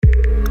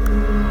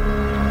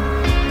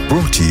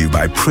Brought to you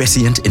by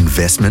Prescient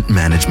Investment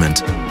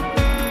Management.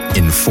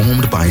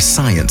 Informed by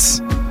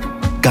science.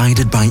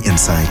 Guided by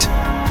insight.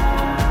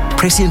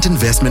 Prescient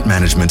Investment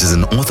Management is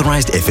an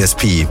authorized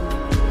FSP.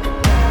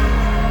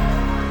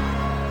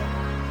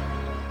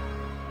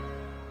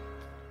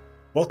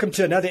 Welcome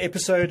to another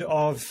episode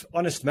of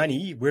Honest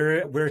Money.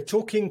 We're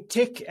talking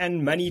tech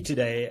and money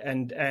today,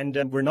 and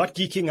we're not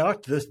geeking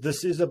out.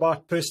 This is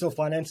about personal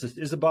finance. This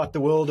is about the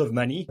world of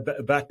money.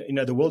 But you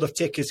know, the world of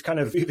tech is kind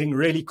of moving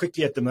really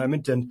quickly at the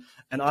moment, and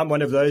I'm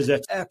one of those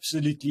that's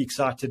absolutely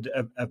excited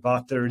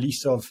about the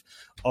release of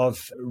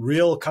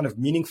real kind of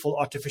meaningful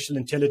artificial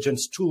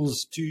intelligence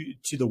tools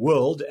to the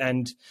world,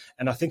 and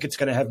I think it's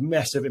going to have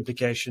massive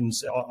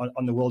implications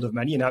on the world of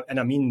money, and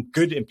I mean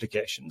good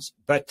implications.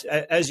 But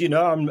as you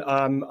know,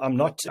 I'm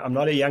not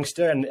a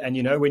youngster, and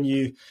you know, when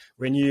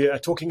you are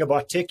talking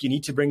about tech, you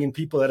need to bring in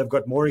people that have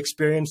got more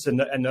experience and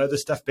know the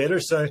stuff better.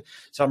 So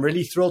I'm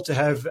really thrilled to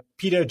have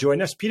Peter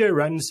join us. Peter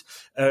runs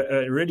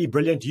a really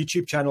brilliant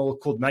YouTube channel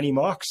called Money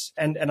Marks,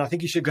 and I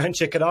think you should go and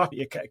check it out.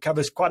 It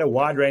covers quite a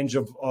wide range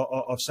of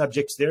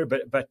subjects there,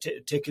 but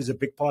tech is a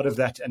big part of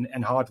that,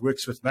 and how it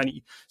works with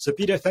money. So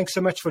Peter, thanks so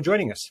much for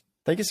joining us.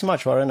 Thank you so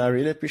much, Warren. I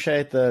really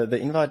appreciate the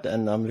invite,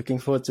 and I'm looking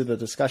forward to the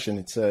discussion.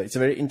 It's a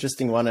very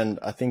interesting one, and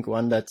I think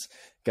one that's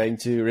going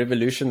to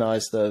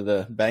revolutionize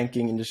the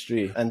banking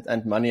industry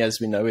and money as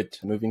we know it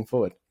moving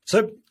forward.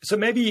 So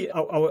maybe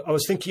I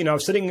was thinking, I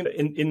was sitting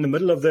in the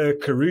middle of the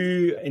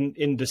Karoo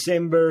in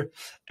December,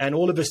 and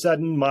all of a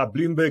sudden my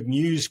Bloomberg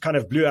News kind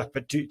of blew up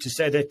to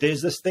say that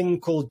there's this thing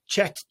called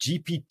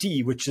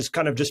ChatGPT, which has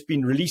kind of just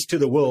been released to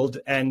the world.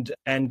 And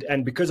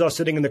because I was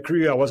sitting in the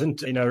Karoo, I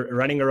wasn't,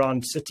 running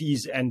around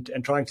cities and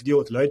trying to deal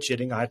with load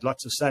shedding. I had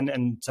lots of sun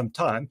and some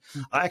time.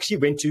 I actually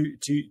went to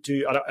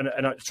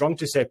and it's wrong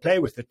to say play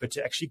with it, but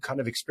to actually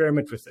kind of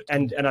experiment with it.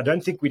 And I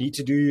don't think we need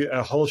to do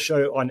a whole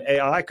show on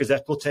AI, because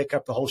that will take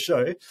up the whole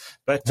show.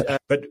 But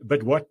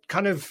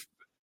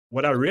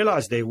what I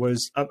realized there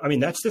was,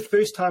 that's the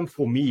first time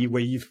for me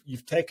where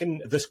you've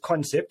taken this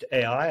concept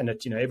AI, and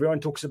it, everyone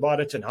talks about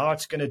it and how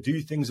it's going to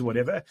do things or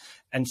whatever.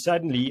 And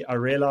suddenly I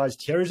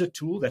realized here is a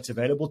tool that's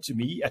available to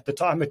me. At the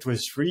time it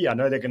was free. I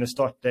know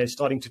they're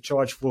starting to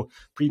charge for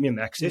premium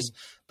access,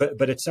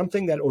 but it's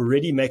something that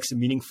already makes a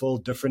meaningful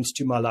difference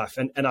to my life.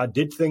 And I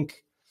did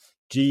think,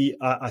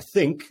 I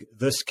think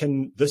this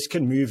can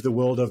move the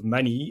world of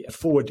money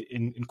forward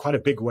in quite a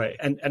big way.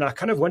 And I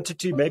kind of wanted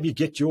to maybe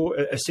get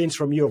a sense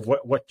from you of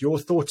what your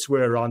thoughts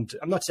were around,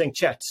 I'm not saying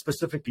chat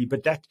specifically,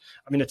 but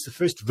it's the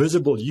first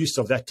visible use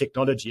of that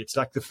technology. It's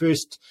like the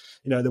first,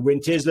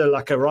 when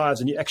Tesla arrives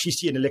and you actually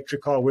see an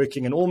electric car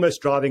working and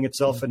almost driving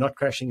itself and not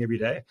crashing every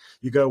day,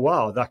 you go,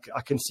 wow,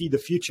 I can see the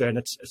future, and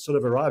it's sort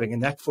of arriving.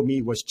 And that for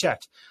me was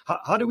chat.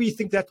 How do we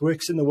think that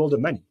works in the world of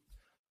money?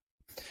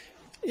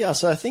 Yeah,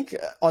 so I think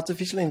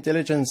artificial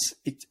intelligence,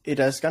 it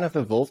has kind of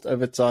evolved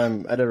over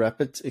time at a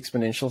rapid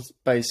exponential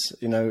pace.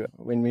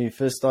 When we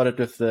first started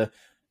with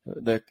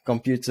the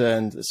computer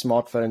and the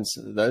smartphones,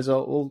 those are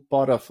all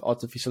part of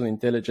artificial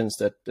intelligence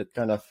that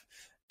kind of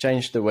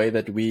changed the way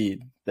that we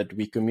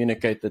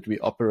communicate, that we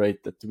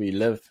operate, that we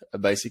live,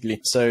 basically.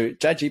 So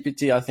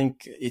ChatGPT, I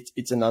think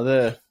it's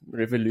another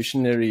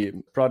revolutionary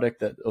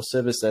product or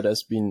service that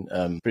has been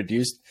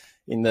produced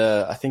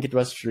I think it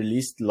was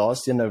released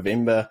last year,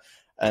 November.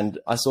 And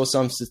I saw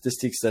some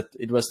statistics that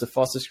it was the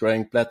fastest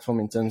growing platform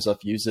in terms of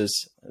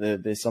users.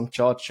 There's some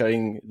chart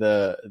showing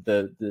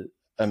the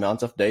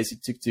amount of days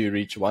it took to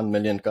reach 1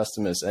 million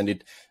customers, and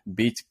it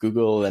beat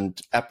Google and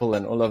Apple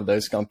and all of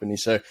those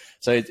companies. So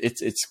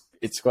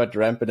it's quite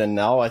rampant. And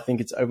now I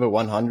think it's over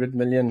 100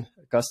 million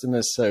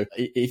customers. So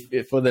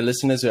if for the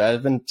listeners who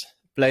haven't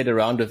played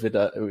around with it,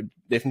 I would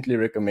definitely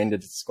recommend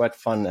it. It's quite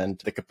fun,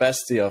 and the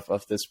capacity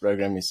of this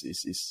program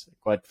is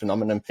quite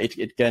phenomenal.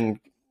 It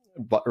can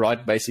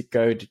write basic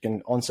code, it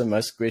can answer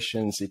most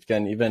questions, it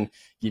can even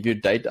give you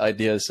date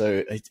ideas.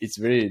 So it's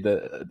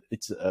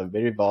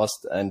very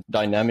vast and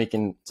dynamic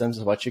in terms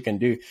of what you can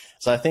do.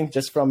 So I think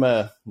just from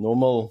a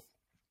normal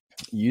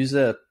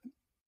user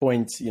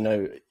point,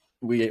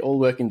 we all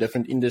work in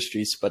different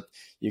industries, but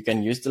you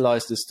can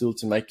utilize this tool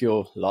to make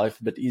your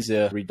life a bit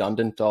easier,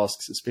 redundant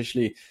tasks,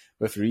 especially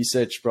with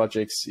research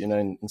projects.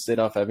 Instead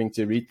of having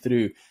to read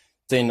through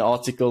 10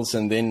 articles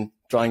and then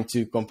trying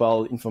to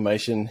compile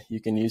information, you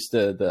can use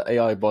the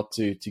AI bot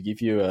to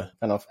give you a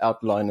kind of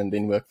outline and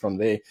then work from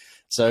there.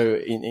 So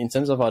in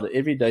terms of our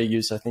everyday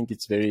use, I think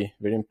it's very,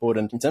 very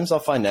important. In terms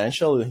of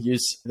financial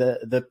use,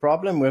 the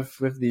problem with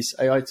these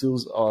AI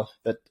tools are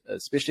that,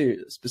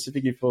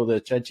 specifically for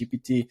the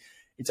ChatGPT,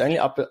 it's only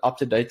up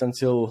to date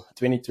until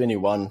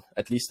 2021,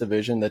 at least the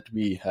version that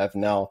we have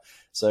now.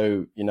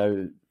 So,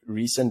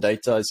 recent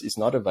data is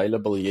not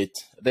available yet.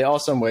 There are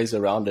some ways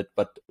around it,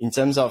 but in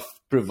terms of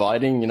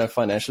providing,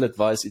 financial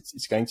advice,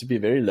 it's going to be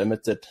very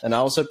limited. And I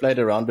also played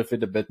around with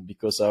it a bit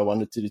because I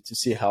wanted to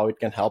see how it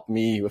can help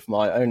me with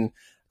my own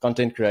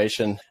content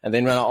creation. And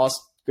then when I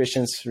asked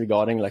questions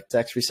regarding like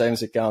tax-free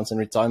savings accounts and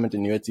retirement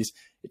annuities,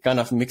 it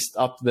kind of mixed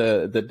up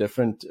the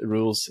different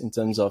rules in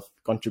terms of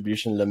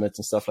contribution limits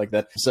and stuff like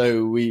that.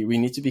 So we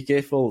need to be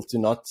careful to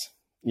not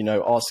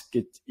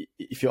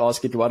if you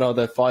ask it, what are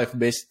the 5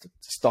 best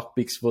stock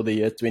picks for the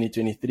year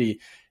 2023?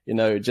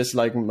 Just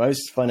like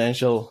most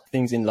financial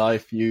things in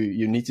life,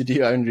 you need to do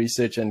your own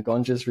research and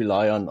can't just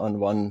rely on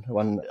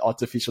one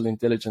artificial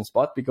intelligence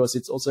bot, because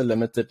it's also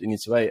limited in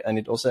its way, and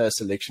it also has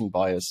selection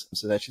bias.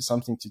 So that's just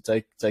something to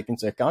take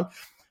into account.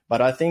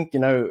 But I think,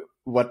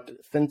 what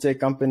fintech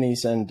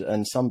companies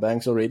and some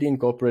banks already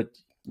incorporate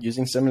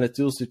using similar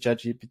tools to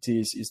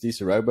ChatGPT is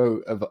these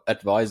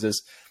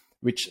robo-advisors,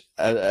 which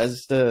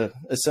has a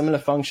similar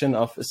function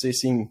of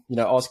assessing,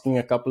 asking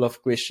a couple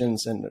of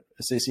questions and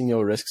assessing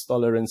your risk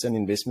tolerance and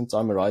investment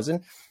time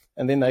horizon.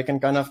 And then they can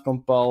kind of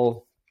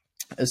compile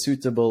a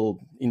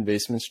suitable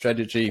investment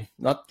strategy,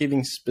 not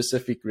giving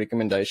specific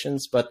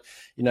recommendations, but,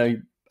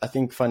 I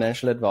think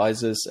financial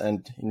advisors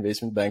and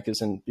investment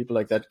bankers and people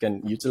like that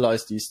can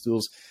utilize these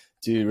tools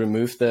to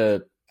remove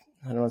the,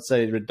 I don't want to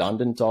say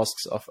redundant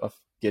tasks of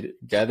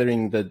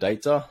gathering the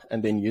data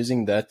and then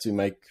using that to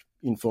make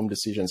informed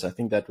decisions. I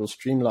think that will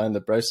streamline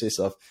the process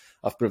of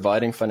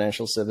providing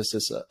financial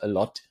services a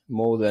lot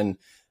more than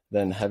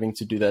having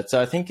to do that.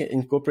 So I think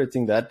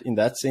incorporating that in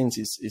that sense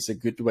is a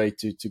good way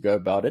to go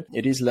about it.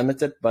 It is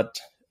limited, but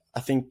I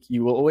think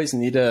you will always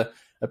need a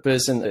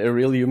person, a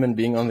real human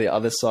being on the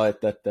other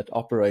side that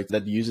operates,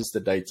 that uses the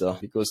data,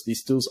 because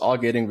these tools are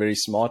getting very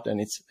smart,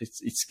 and it's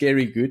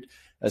scary good,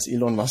 as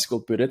Elon Musk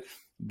will put it.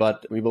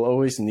 But we will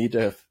always need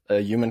a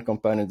human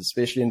component,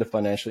 especially in the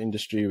financial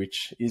industry,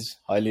 which is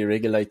highly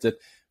regulated.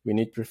 We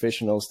need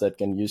professionals that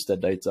can use that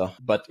data.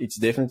 But it's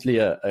definitely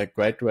a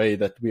great way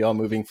that we are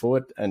moving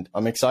forward. And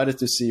I'm excited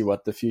to see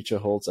what the future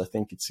holds. I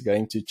think it's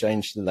going to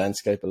change the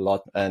landscape a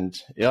lot. And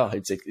yeah,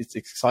 it's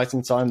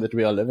exciting time that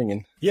we are living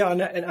in. Yeah,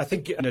 and I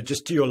think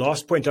just to your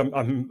last point,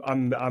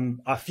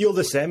 I feel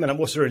the same, and I'm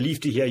also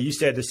relieved to hear you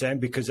say the same,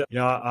 because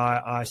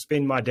I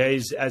spend my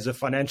days as a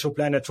financial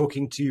planner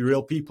talking to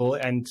real people,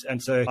 and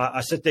so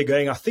I sit there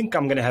going, I think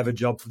I'm going to have a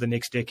job for the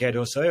next decade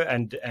or so,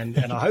 and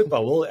I hope I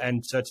will.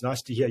 And so it's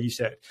nice to hear you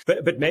say it.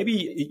 But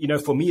maybe,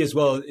 for me as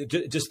well,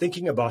 just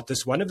thinking about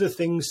this, one of the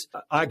things,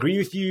 I agree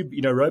with you,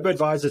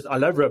 robo-advisors, I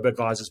love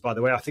robo-advisors, by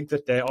the way. I think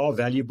that they are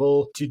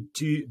valuable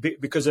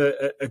because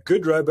a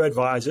good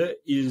robo-advisor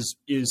is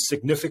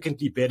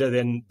significantly better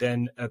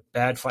than a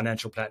bad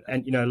financial planner.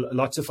 And,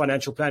 lots of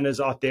financial planners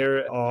out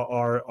there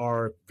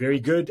are very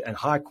good and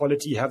high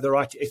quality, have the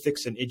right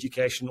ethics and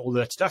education, all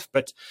that stuff.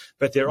 But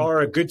there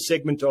are a good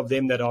segment of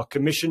them that are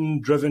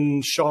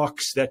commission-driven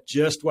sharks that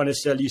just want to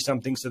sell you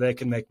something so they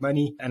can make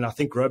money. And I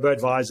think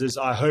robo-advisors,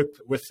 I hope,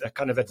 with a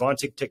kind of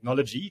advanced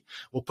technology,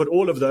 will put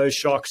all of those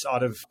sharks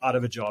out of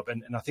a job.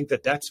 And I think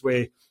that's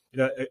where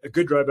a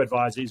good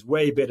robo-advisor is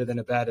way better than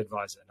a bad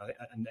advisor.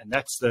 And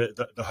that's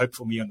the hope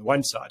for me on the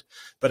one side.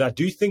 But I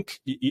do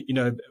think,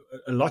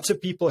 lots of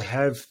people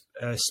have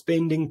a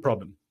spending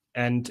problem.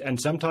 And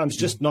sometimes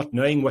just not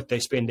knowing what they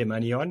spend their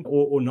money on,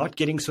 or not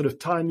getting sort of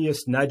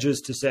tiniest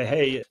nudges to say,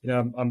 hey,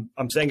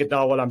 I'm saying it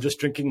now while I'm just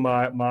drinking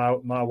my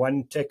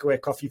one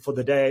takeaway coffee for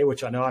the day,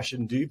 which I know I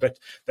shouldn't do, but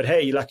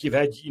hey, like you've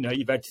had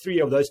 3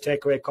 of those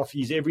takeaway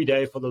coffees every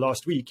day for the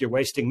last week, you're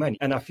wasting money.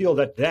 And I feel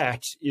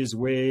that is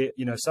where,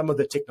 some of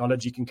the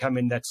technology can come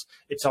in.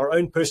 It's our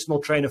own personal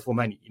trainer for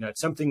money. It's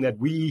something that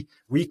we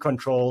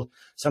control,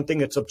 something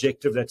that's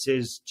objective, that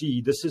says, gee,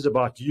 this is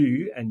about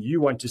you and you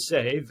want to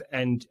save,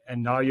 and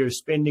now you're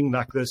spending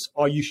like this.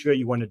 Are you sure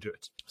you want to do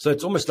it? So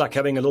it's almost like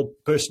having a little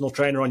personal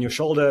trainer on your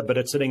shoulder, but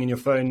it's sitting in your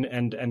phone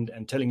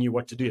and telling you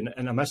what to do.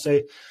 And I must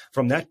say,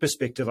 from that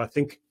perspective, I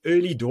think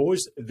early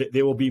doors,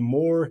 there will be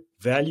more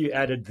value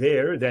added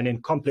there than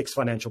in complex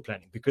financial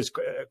planning, because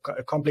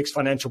complex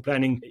financial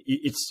planning,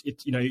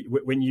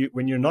 when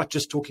you're not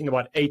just talking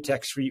about a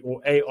tax-free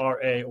or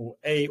ARA or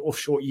a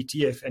offshore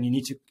ETF, and you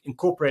need to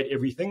incorporate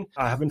everything.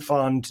 I haven't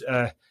found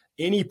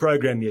any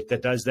program yet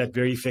that does that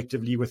very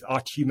effectively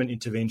without human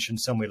intervention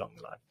somewhere along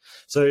the line.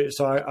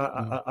 So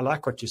I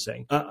like what you're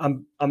saying.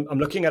 I'm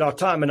looking at our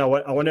time, and I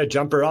want to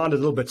jump around a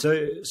little bit.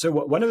 So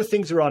one of the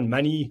things around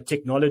money,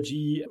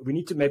 technology, we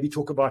need to maybe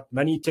talk about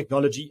money,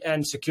 technology,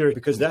 and security,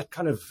 because that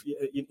kind of,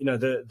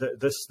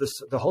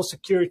 the whole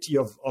security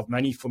of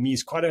money for me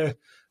is quite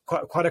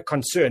a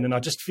concern. And I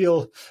just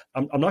feel,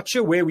 I'm not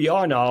sure where we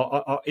are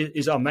now.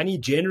 Is our money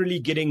generally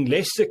getting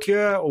less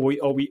secure, or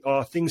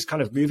are things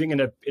kind of moving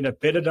in a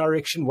better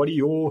direction? What are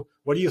your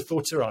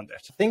thoughts around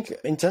that? I think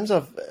in terms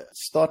of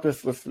start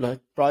with like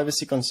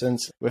privacy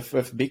concerns,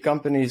 with big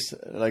companies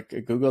like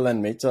Google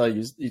and Meta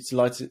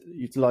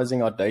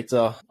utilizing our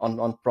data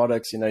on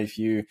products. If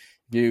you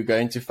go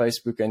into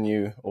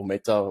Facebook or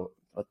Meta,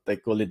 what they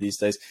call it these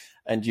days,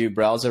 and you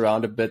browse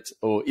around a bit,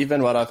 or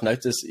even what I've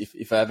noticed,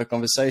 if I have a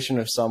conversation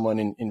with someone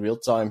in real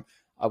time,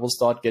 I will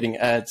start getting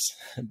ads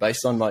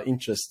based on my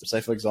interest.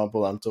 Say, for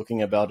example, I'm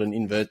talking about an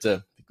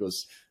inverter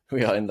because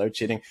we are in load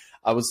shedding.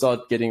 I would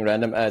start getting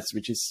random ads,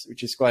 which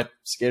is quite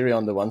scary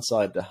on the one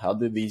side. How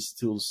do these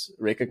tools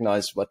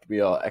recognize what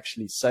we are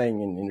actually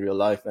saying in real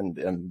life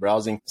and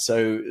browsing?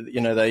 So,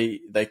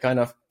 they kind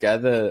of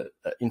gather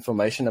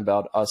information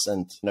about us,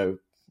 and,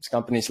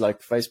 companies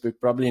like Facebook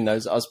probably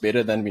knows us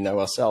better than we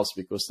know ourselves,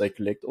 because they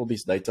collect all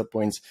these data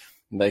points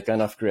They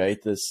kind of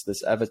create this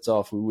avatar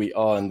of who we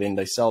are, and then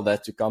they sell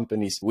that to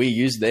companies. We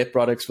use their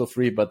products for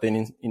free, but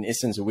then in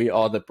essence, we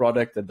are the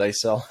product that they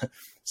sell.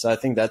 So I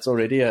think that's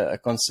already a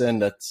concern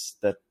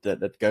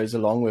that goes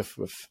along with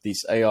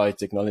these AI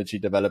technology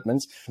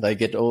developments. They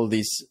get all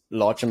these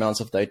large amounts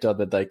of data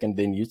that they can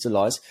then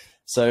utilize.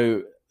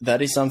 So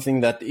that is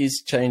something that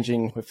is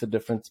changing with the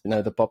different,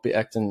 the POPI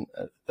Act and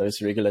those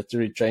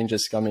regulatory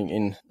changes coming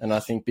in. And I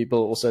think people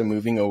also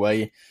moving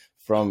away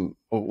from,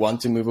 or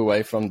want to move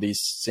away from these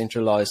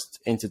centralized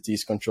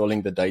entities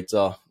controlling the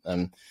data.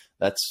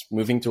 That's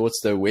moving towards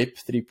the Web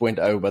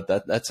 3.0, but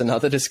that's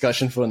another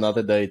discussion for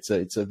another day.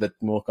 It's a bit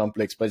more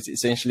complex, but it's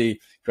essentially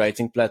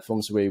creating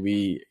platforms where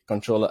we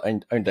control our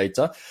own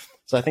data.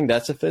 So I think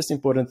that's the first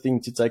important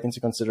thing to take into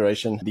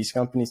consideration. These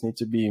companies need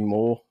to be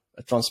more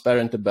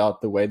transparent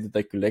about the way that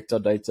they collect our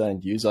data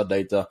and use our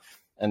data,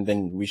 and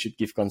then we should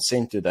give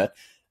consent to that.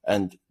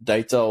 And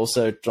data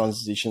also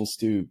transitions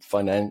to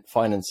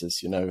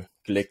finances.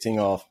 Collecting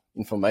our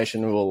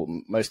information will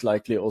most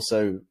likely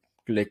also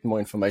collect more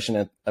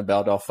information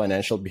about our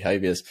financial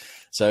behaviors.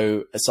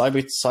 So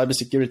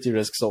cybersecurity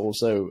risks are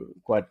also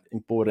quite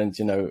important.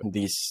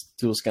 These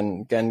tools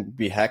can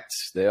be hacked.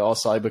 There are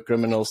cyber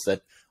criminals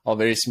that are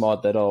very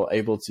smart that are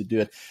able to do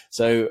it.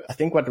 So I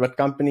think what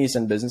companies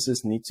and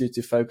businesses need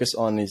to focus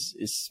on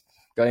is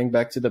going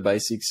back to the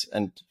basics,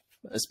 and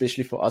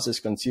especially for us as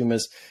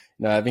consumers,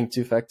 having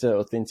two-factor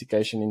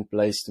authentication in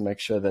place to make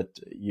sure that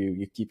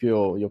you keep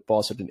your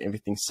password and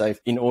everything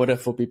safe, in order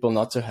for people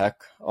not to hack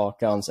our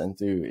accounts and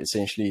to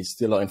essentially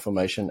steal our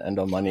information and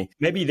our money.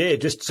 Maybe there,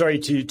 just sorry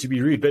to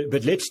be rude,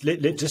 but let's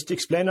just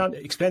explain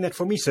that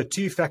for me. So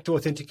two-factor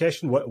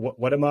authentication,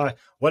 what am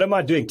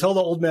I doing? Tell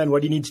the old man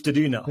what he needs to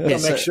do now. Yeah,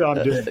 make sure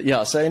I'm doing it.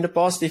 Yeah. So in the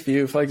past, if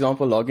you, for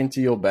example, log into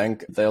your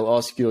bank, they'll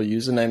ask you your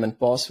username and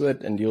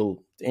password, and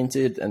you'll enter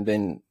it, and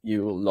then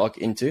you will log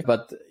into.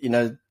 But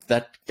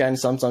that can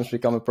sometimes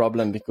become a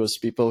problem because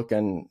people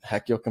can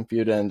hack your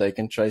computer and they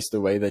can trace the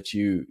way that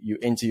you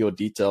enter your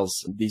details.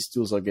 These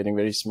tools are getting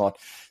very smart.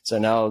 So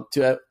now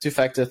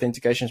two-factor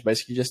authentication is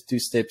basically just two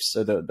steps.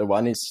 So the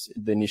one is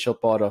the initial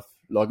part of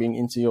logging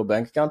into your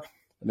bank account.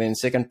 And then the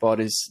second part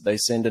is they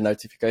send a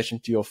notification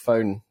to your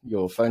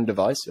phone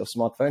device, your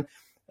smartphone.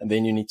 And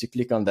then you need to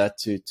click on that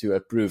to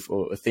approve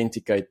or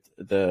authenticate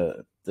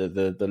the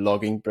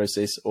logging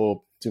process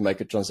or to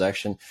make a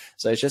transaction.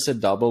 So it's just a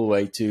double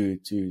way to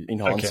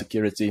enhance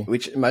security,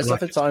 which most of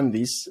the time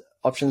these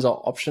options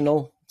are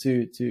optional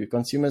to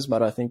consumers,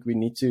 but I think we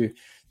need to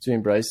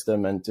embrace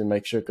them and to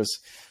make sure, because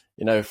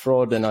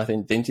fraud and I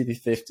think identity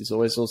theft is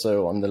always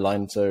also on the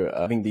line. So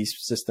having these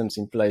systems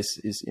in place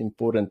is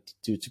important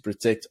to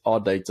protect our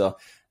data.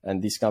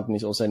 And these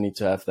companies also need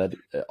to have that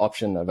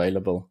option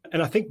available.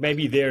 And I think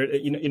maybe there,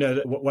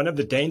 one of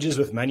the dangers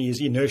with money is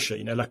inertia.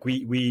 Like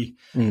we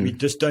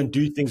just don't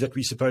do things that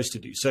we're supposed to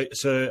do.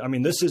 So I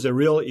mean, this is a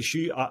real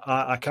issue.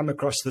 I come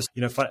across this,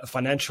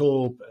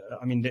 financial,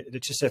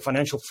 let's just say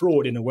financial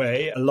fraud in a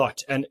way a lot.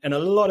 And a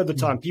lot of the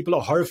time people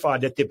are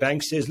horrified that their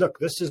bank says, look,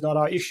 this is not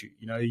our issue.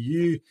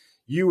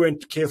 You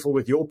weren't careful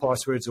with your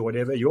passwords or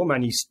whatever, your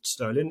money's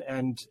stolen,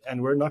 and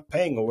we're not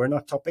paying, or we're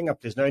not topping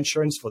up. There's no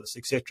insurance for this,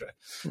 etc.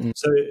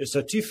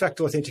 So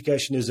two-factor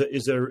authentication is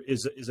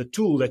a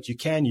tool that you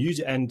can use,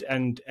 and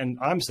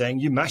I'm saying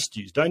you must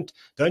use. Don't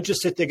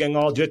just sit there going,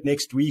 I'll do it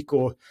next week,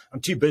 or I'm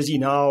too busy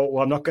now,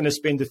 or I'm not going to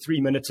spend the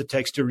 3 minutes it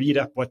takes to read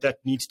up what that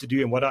needs to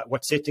do and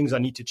what settings I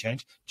need to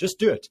change. Just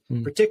do it.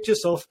 Protect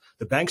yourself.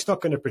 The bank's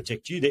not going to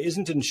protect you. There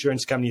isn't an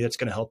insurance company that's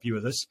going to help you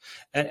with this.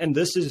 And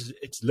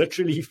it's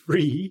literally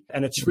free.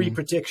 And it's free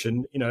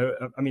protection.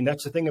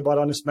 That's the thing about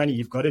honest money.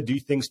 You've got to do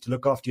things to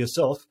look after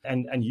yourself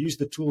and use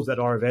the tools that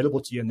are available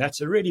to you. And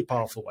that's a really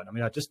powerful one.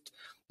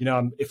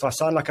 If I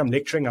sound like I'm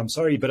lecturing, I'm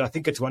sorry, but I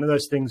think it's one of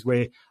those things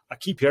where I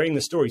keep hearing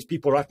the stories.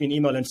 People write me an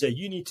email and say,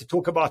 you need to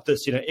talk about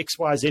this.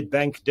 XYZ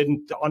bank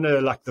didn't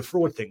honor like the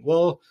fraud thing.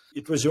 Well,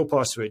 it was your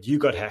password. You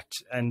got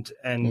hacked. And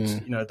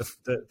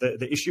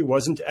the issue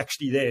wasn't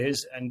actually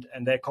theirs. And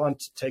they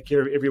can't take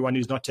care of everyone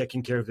who's not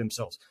taking care of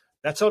themselves.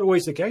 That's not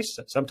always the case.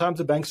 Sometimes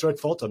the banks are at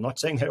fault. I'm not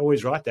saying they're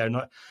always right. They're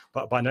not,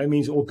 but by no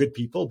means all good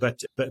people.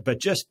 But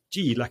just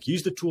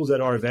use the tools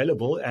that are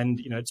available, and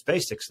it's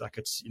basics. Like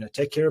it's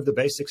take care of the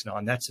basics now,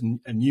 and that's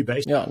a new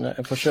basic. Yeah, no,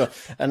 for sure.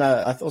 And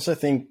I also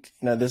think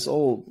there's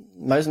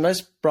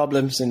most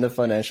problems in the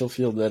financial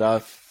field that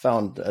I've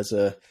found as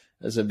a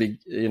big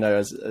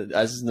as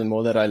the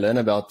more that I learn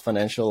about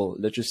financial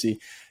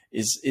literacy,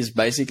 is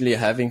basically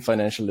having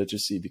financial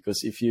literacy.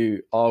 Because if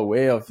you are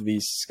aware of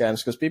these scams,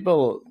 because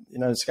people,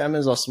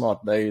 scammers are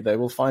smart. They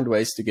will find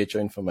ways to get your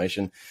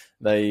information.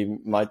 They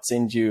might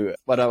send you,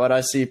 what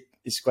I see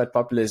is quite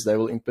popular is they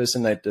will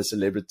impersonate a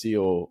celebrity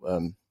or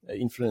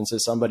influencer,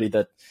 somebody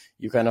that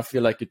you kind of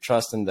feel like you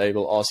trust, and they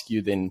will ask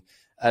you then,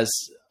 as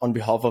on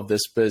behalf of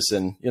this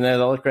person,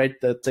 they'll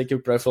take your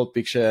profile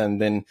picture,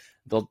 and then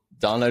they'll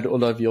download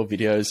all of your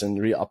videos and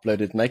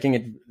re-upload it, making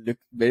it look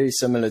very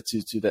similar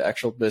to the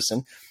actual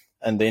person.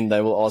 And then they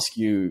will ask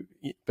you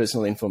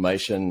personal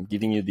information,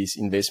 giving you these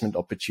investment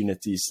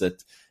opportunities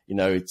that,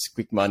 it's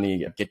quick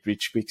money, get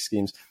rich quick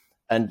schemes.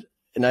 And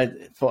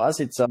for us,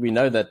 we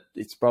know that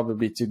it's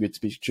probably too good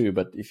to be true.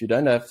 But if you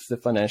don't have the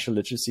financial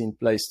literacy in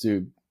place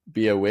to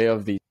be aware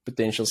of the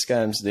potential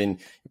scams, then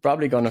you're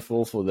probably going to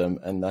fall for them.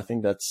 And I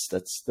think that's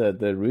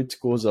the root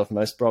cause of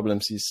most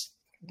problems is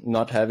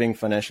not having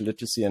financial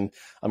literacy. And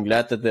I'm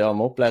glad that there are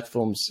more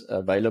platforms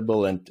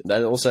available, and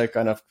that also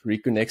kind of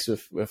reconnects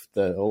with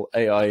the whole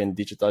AI and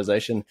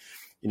digitization.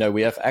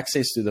 We have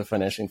access to the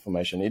financial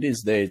information. It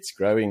is there, it's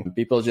growing.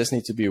 People just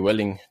need to be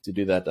willing to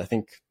do that. I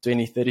think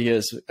 20, 30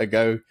 years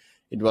ago,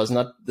 it was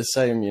not the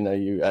same.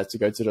 You had to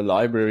go to the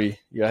library.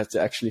 You had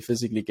to actually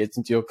physically get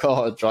into your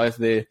car, drive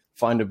there,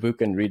 find a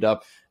book and read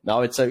up.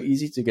 Now it's so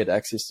easy to get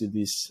access to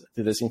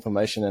this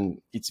information.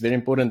 And it's very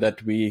important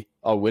that we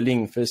are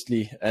willing,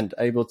 firstly, and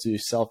able to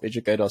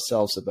self-educate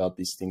ourselves about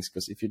these things.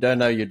 Because if you don't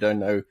know, you don't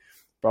know.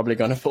 Probably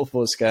going to fall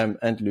for a scam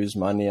and lose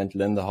money and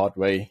learn the hard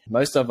way.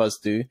 Most of us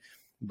do.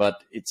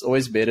 But it's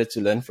always better to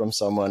learn from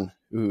someone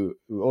who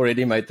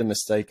already made the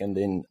mistake and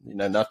then,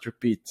 not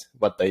repeat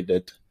what they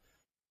did.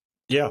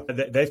 Yeah,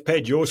 they've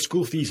paid your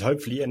school fees,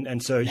 hopefully,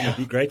 and so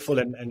be grateful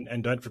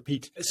and don't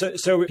repeat.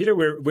 So Peter,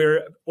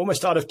 we're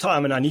almost out of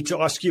time, and I need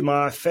to ask you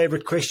my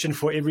favorite question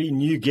for every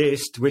new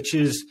guest, which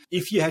is,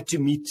 if you had to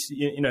meet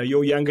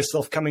your younger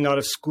self coming out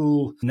of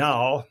school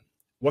now,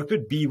 what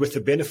would be, with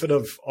the benefit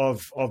of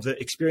the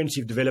experience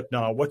you've developed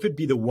now, what would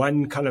be the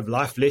one kind of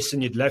life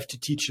lesson you'd love to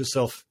teach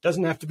yourself?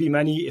 Doesn't have to be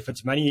money. If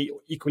it's money,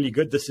 equally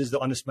good. This is the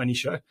Honest Money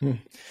Show.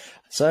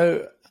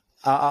 So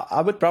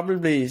I would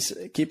probably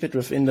keep it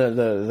within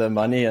the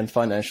money and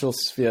financial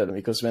sphere,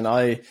 because when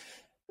I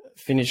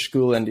finished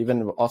school and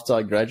even after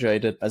I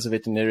graduated as a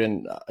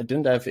veterinarian, I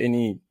didn't have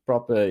any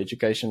proper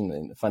education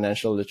in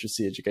financial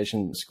literacy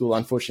education. School,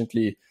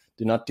 unfortunately,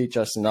 do not teach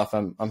us enough.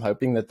 I'm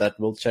hoping that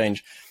will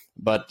change.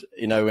 But,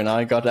 when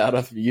I got out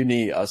of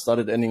uni, I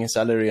started earning a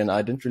salary and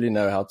I didn't really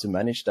know how to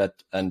manage that.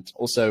 And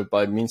also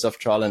by means of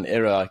trial and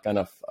error, I kind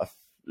of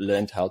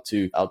learned how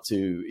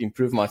to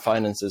improve my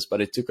finances,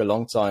 but it took a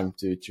long time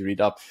to read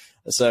up.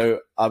 So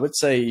I would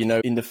say,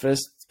 in the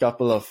first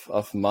couple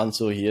of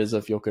months or years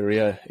of your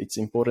career, it's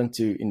important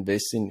to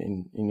invest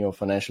in your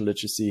financial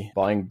literacy,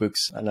 buying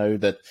books. I know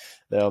that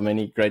there are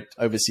many great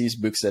overseas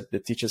books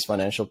that teach us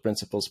financial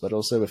principles, but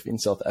also within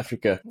South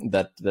Africa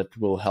that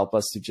will help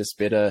us to just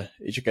better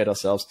educate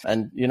ourselves.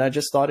 And,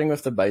 just starting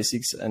with the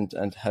basics and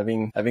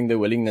having the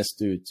willingness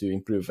to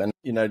improve. And,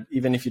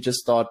 even if you just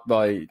start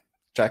by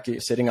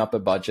setting up a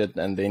budget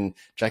and then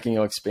tracking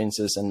your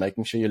expenses and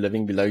making sure you're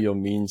living below your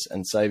means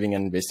and saving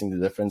and investing the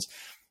difference.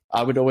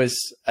 I would always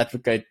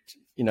advocate,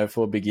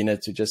 for a beginner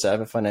to just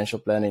have a financial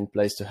plan in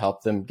place to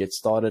help them get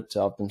started, to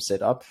help them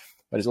set up.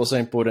 But it's also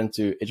important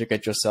to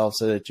educate yourself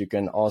so that you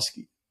can ask,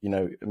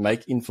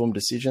 make informed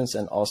decisions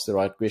and ask the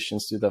right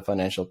questions to the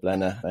financial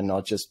planner and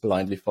not just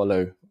blindly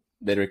follow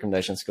their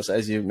recommendations. Because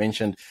as you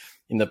mentioned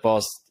in the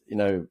past,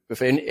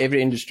 within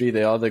every industry,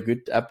 there are the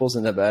good apples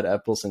and the bad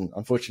apples. And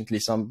unfortunately,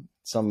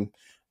 some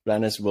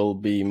planners will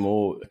be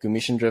more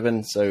commission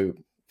driven. So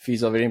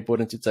fees are very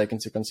important to take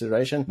into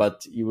consideration,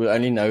 but you will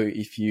only know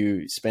if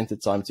you spend the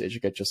time to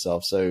educate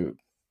yourself. So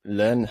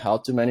learn how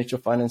to manage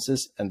your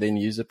finances and then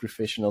use a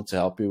professional to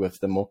help you with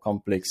the more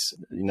complex,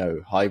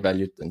 high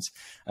value things.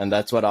 And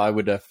that's what I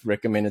would have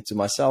recommended to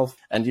myself.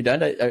 And you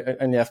don't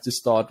only have to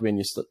start when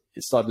you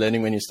start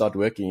learning, when you start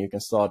working. You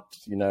can start,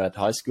 at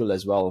high school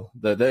as well.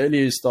 The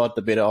earlier you start,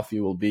 the better off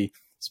you will be,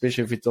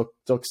 especially if we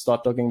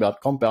start talking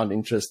about compound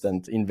interest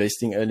and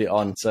investing early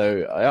on.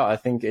 So I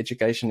think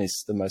education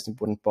is the most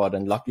important part.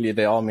 And luckily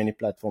there are many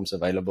platforms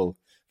available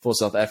for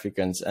South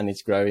Africans, and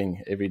it's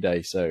growing every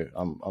day. So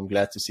I'm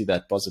glad to see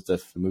that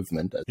positive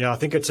movement. Yeah, I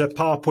think it's a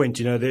PowerPoint.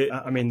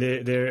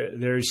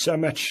 There is so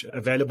much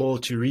available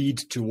to read,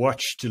 to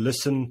watch, to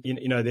listen.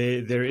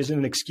 There isn't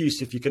an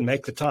excuse. If you can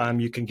make the time,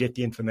 you can get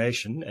the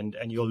information,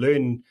 and you'll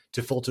learn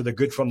to filter the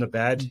good from the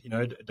bad.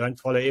 Don't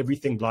follow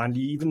everything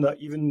blindly.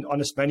 Even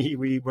Honest Money,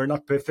 we're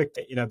not perfect.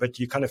 But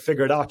you kind of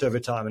figure it out over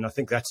time, and I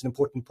think that's an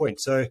important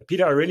point. So,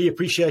 Peter, I really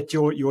appreciate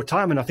your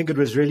time, and I think it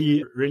was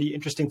really, really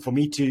interesting for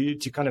me to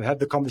kind of have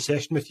the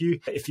conversation with you.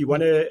 If you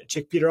want to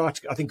check Peter out,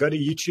 I think go to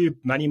YouTube.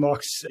 Money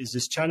Marks is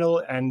his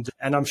channel, and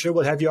I'm sure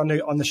we'll have you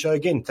on the show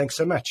again. Thanks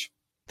so much.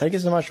 Thank you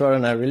so much,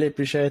 Warren. I really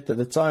appreciate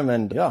the time,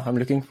 and I'm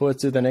looking forward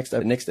to the next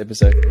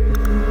episode.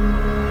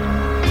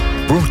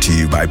 Brought to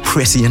you by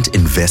Prescient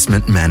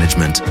Investment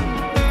Management.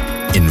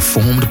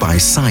 Informed by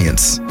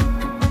science,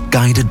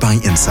 guided by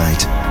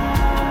insight.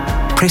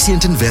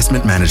 Prescient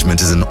Investment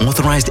Management is an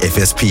authorized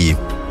FSP.